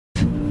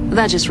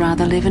They'd just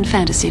rather live in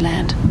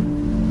Fantasyland.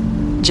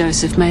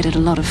 Joseph made it a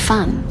lot of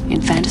fun in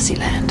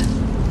Fantasyland. Give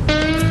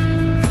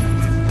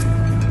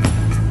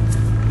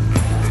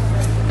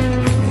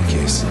me a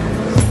kiss.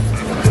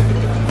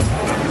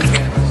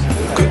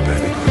 Good,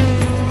 baby.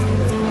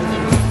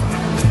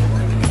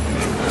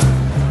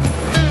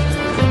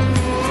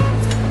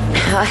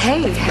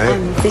 Hey,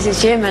 this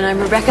is Jim and I'm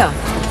Rebecca.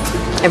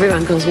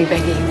 Everyone calls me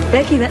Becky.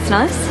 Becky, that's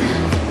nice.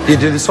 You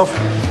do this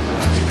often?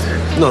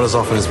 Not as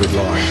often as we'd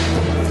like.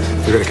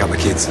 We've got a couple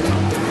of kids.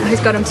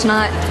 Who's got him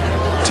tonight?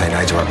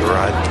 Teenager up the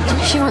road.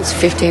 She wants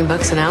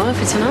 $15 an hour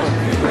for tonight.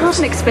 Well, it's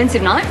an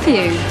expensive night for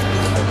you.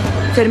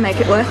 Better make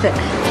it worth it.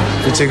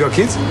 You two got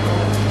kids?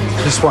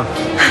 Just one.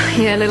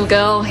 Yeah, little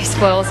girl, he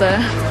spoils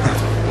her.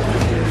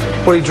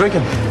 What are you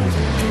drinking?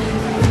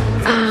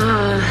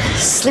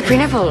 Slippery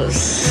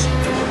nipples.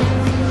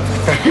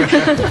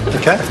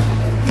 Okay.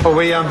 Well,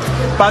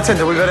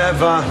 bartender, we've got to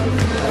have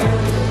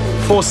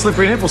 4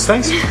 slippery nipples,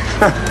 thanks.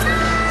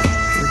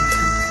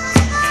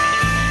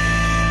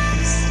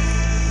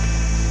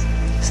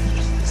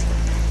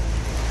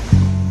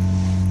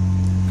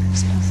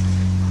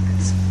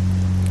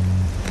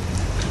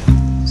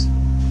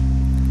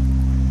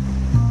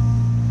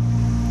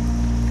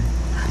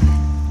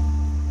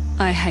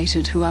 I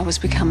hated who I was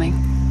becoming.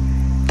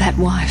 That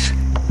wife.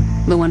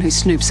 The one who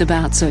snoops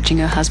about searching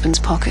her husband's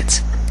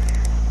pockets.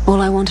 All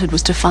I wanted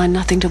was to find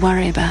nothing to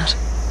worry about.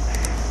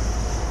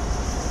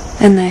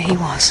 And there he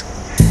was.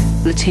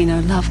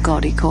 Latino love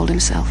god, he called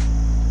himself.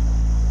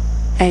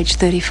 Age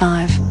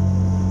 35.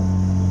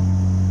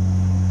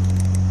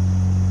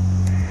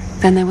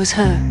 Then there was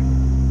her.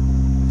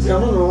 Yeah,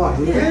 I'm not gonna lie.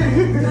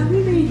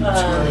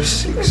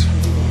 206.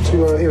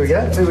 Here we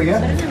go.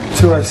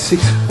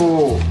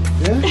 2064.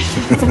 Yeah?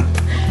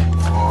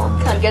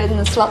 Can't get it in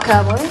the slot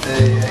car, boy.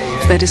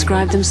 They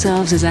described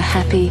themselves as a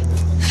happy,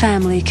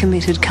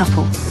 family-committed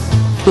couple,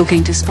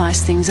 looking to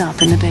spice things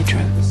up in the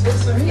bedroom.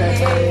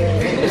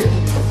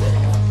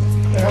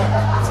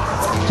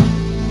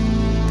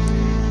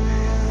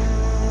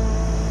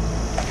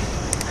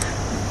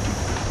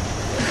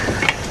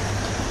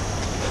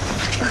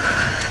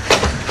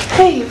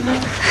 Hey,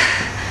 Mum.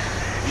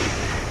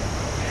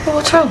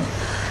 What's wrong?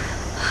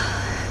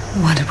 I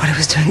wondered what he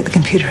was doing at the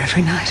computer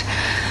every night.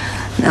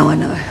 Now I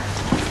know.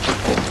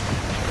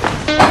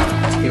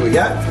 Here we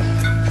go.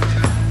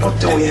 What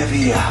do we have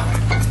here?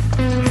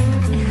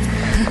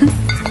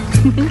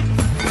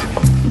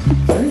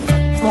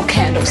 More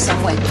candles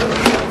somewhere.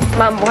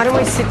 Mum, why don't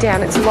we sit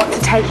down? It's a lot to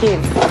take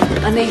in.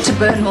 I need to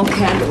burn more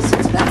candles.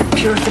 It's about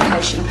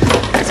purification.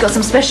 He's got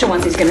some special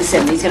ones he's going to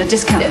send me. He's got a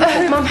discount.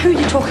 Mum, who are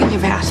you talking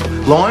about?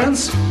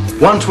 Lions,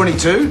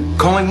 122.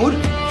 Collingwood,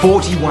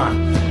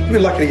 41. You'd be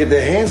lucky to get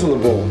their hands on the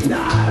ball.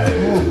 No.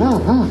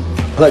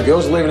 Hey,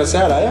 girls, leaving us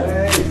out, are you?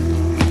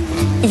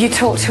 You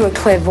talked to a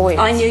clairvoyant.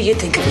 I knew you'd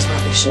think it was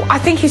rubbish. I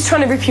think he's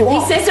trying to rip you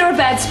off. He says there are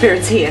bad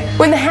spirits here.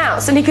 We're in the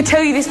house, and he could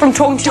tell you this from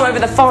talking to you over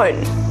the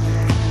phone.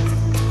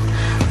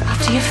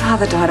 After your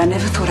father died, I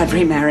never thought I'd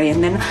remarry,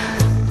 and then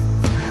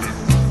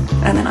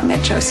I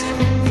met Joseph.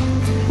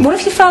 What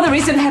if your father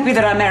isn't happy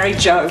that I married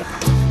Joe?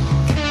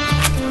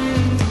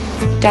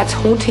 Dad's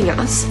haunting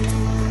us.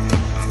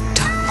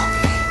 Don't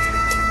mock me.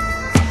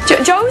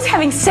 Joe's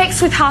having sex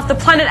with half the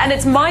planet, and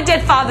it's my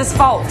dead father's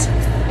fault.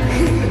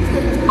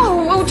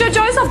 Oh, well,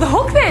 Joe's off the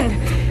hook then.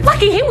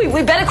 Lucky him, we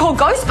better call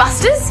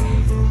Ghostbusters.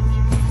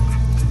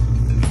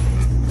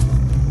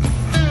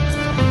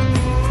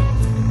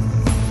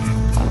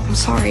 I'm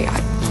sorry, I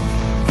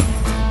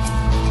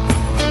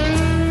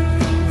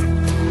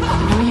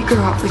know you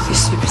grew up with your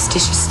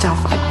superstitious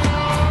stuff.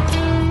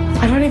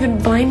 I don't even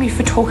blame you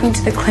for talking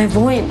to the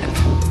clairvoyant.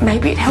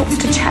 Maybe it helps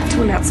to chat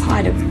to an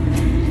outsider.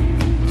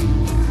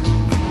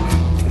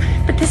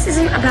 But this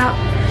isn't about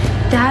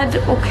Dad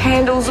or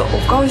candles or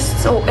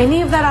ghosts or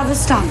any of that other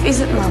stuff, is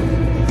it, Mum?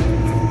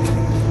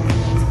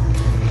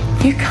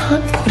 You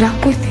can't put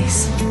up with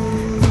this.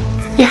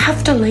 You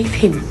have to leave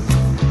him.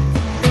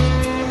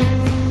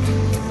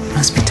 You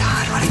must be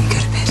tired. Why don't you go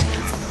to bed?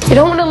 You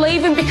don't want to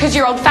leave him because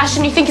you're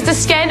old-fashioned. You think it's a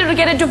scandal to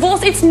get a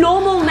divorce. It's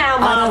normal now,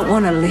 Mum. I don't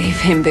want to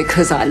leave him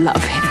because I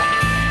love him.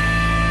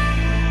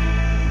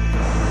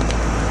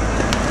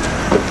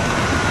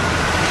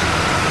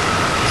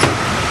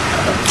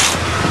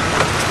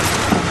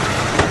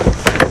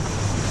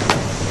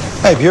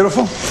 Hey,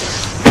 beautiful.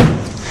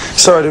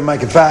 Sorry I didn't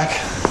make it back. I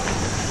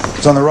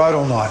was on the road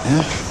all night,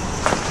 yeah?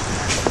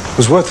 It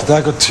was worth it, though.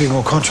 I got 2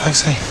 more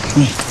contracts, hey?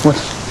 What?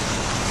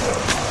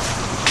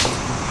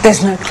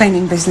 There's no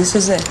cleaning business,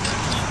 is there?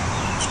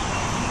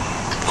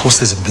 Of course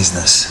there's a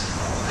business.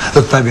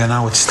 Look, baby, I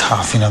know it's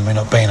tough, me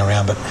not being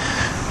around, but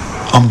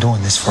I'm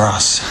doing this for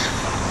us.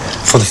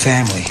 For the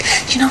family.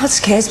 Do you know what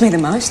scares me the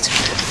most?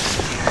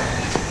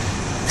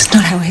 It's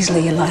not how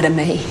easily you lie to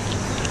me.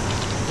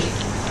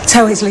 It's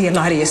how easily you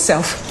lie to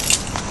yourself.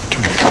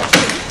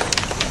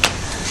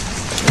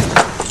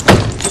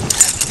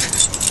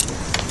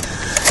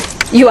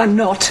 You are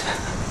not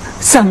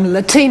some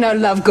Latino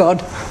love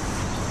god.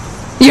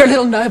 You're a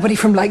little nobody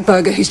from Lake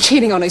Boga who's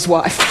cheating on his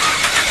wife.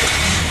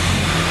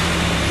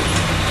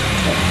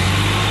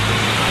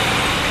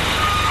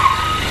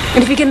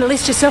 And if you're going to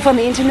list yourself on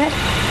the internet,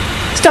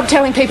 stop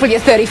telling people you're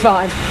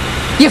 35.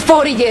 You're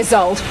 40 years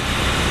old.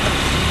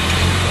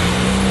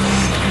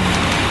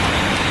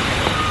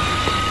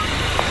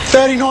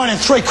 $39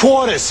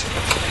 3/4.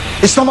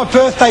 It's not my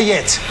birthday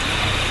yet.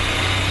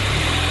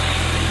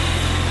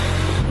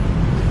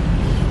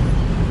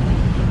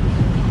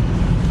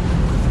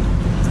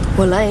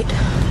 We're late.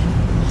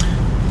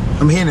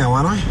 I'm here now,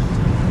 aren't I?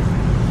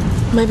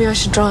 Maybe I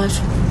should drive.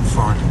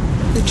 Fine.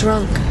 You're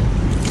drunk.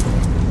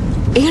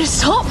 Are you going to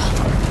stop?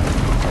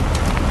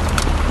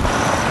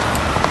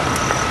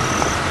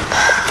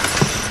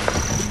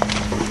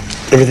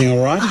 Everything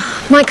all right?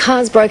 My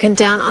car's broken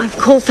down. I've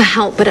called for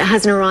help, but it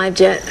hasn't arrived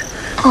yet.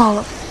 Oh,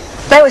 look,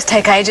 they always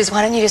take ages.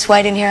 Why don't you just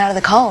wait in here out of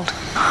the cold?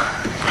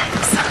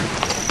 Thanks.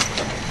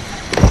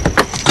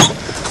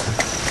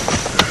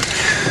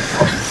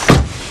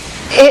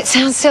 It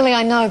sounds silly,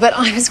 I know, but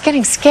I was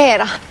getting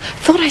scared. I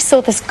thought I saw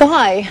this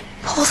guy.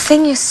 Poor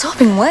thing, you're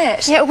sopping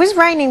wet. Yeah, it was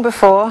raining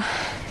before.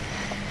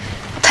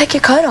 Take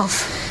your coat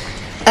off.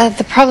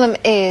 The problem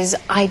is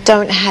I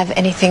don't have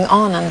anything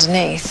on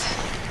underneath.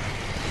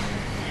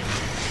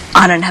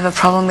 I don't have a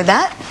problem with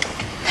that.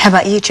 How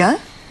about you, Joe?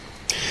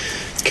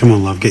 Come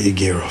on, love, get your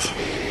gear off.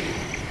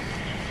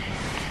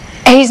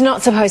 He's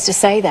not supposed to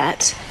say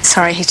that.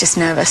 Sorry, he's just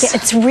nervous. Yeah,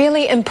 it's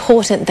really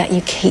important that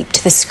you keep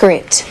to the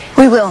script.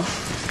 We will.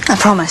 I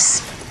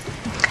promise.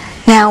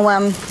 Now,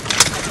 am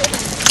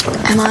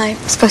I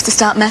supposed to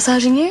start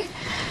massaging you?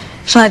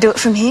 Shall I do it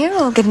from here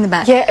or get in the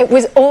back? Yeah, it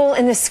was all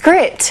in the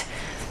script.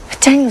 But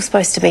Daniel's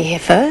supposed to be here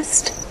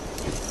first.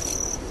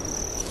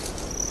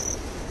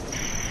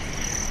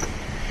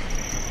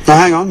 Oh,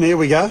 hang on, here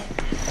we go.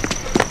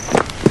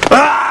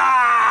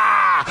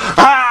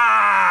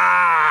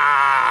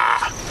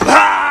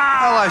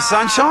 Hello,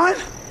 sunshine.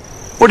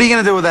 What are you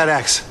going to do with that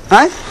axe,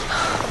 eh?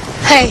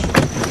 Hey.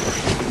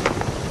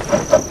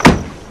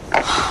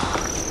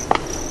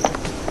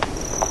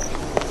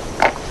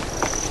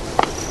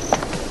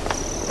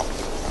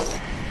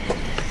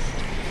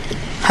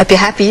 Hope you're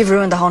happy. You've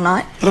ruined the whole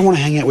night. I don't want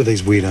to hang out with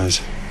these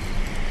weirdos.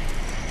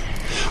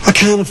 I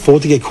can't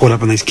afford to get caught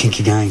up in these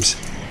kinky games.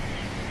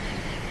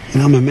 You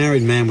know, I'm a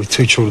married man with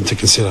 2 children to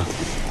consider.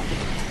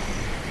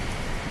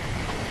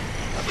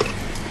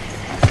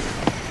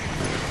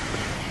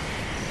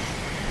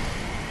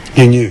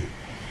 You knew.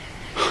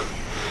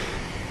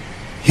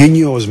 You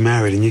knew I was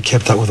married and you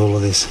kept up with all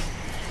of this.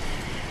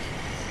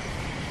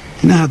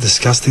 You know how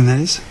disgusting that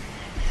is?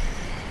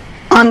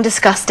 I'm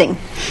disgusting.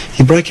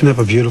 You're breaking up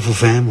a beautiful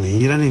family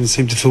and you don't even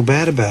seem to feel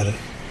bad about it.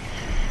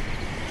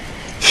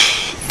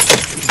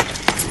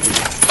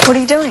 What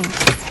are you doing?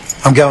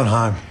 I'm going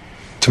home.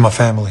 To my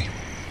family.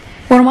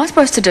 What am I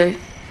supposed to do?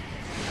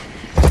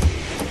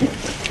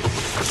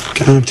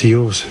 Go home to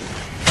yours.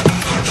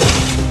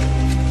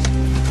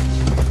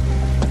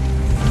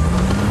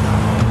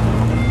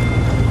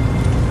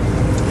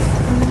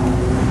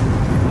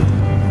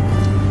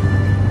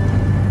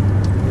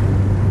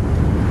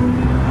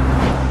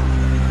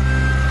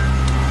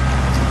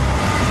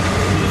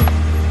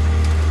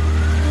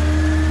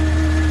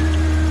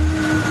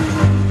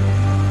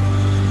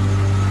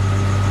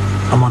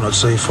 I might not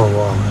see you for a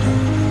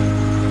while.